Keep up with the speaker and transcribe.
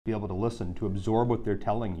be able to listen, to absorb what they're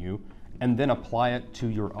telling you, and then apply it to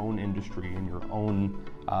your own industry and your own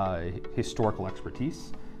historical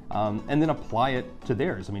expertise, and then apply it to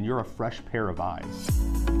theirs. I mean, you're a fresh pair of eyes.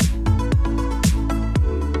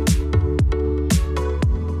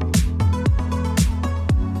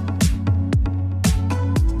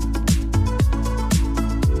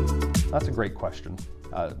 That's a great question.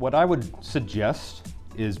 What I would suggest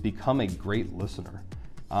is become a great listener.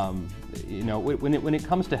 When it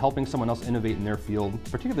comes to helping someone else innovate in their field,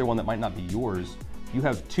 particularly one that might not be yours, you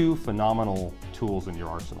have two phenomenal tools in your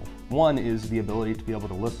arsenal. One is the ability to be able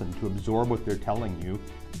to listen, to absorb what they're telling you,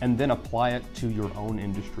 and then apply it to your own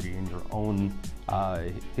industry and your own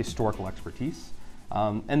historical expertise,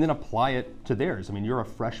 and then apply it to theirs. I mean, you're a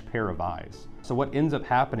fresh pair of eyes. So what ends up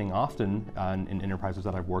happening often in enterprises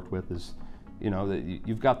that I've worked with is, that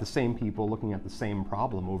you've got the same people looking at the same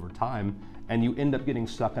problem over time, and you end up getting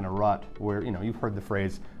stuck in a rut where, you've heard the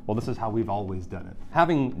phrase, well, this is how we've always done it.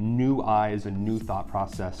 Having new eyes and new thought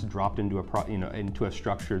process dropped into a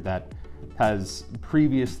structure that has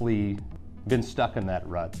previously been stuck in that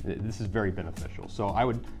rut, this is very beneficial. So I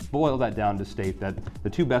would boil that down to state that the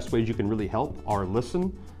two best ways you can really help are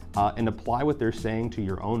listen and apply what they're saying to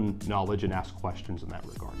your own knowledge and ask questions in that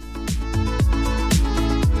regard.